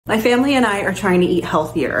My family and I are trying to eat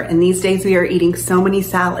healthier, and these days we are eating so many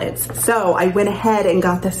salads. So I went ahead and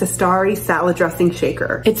got the Cestari Salad Dressing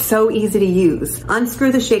Shaker. It's so easy to use.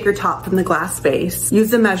 Unscrew the shaker top from the glass base.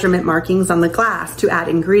 Use the measurement markings on the glass to add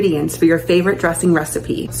ingredients for your favorite dressing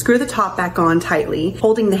recipe. Screw the top back on tightly.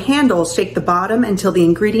 Holding the handle, shake the bottom until the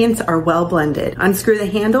ingredients are well blended. Unscrew the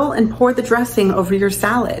handle and pour the dressing over your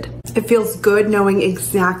salad. It feels good knowing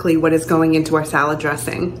exactly what is going into our salad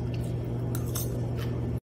dressing.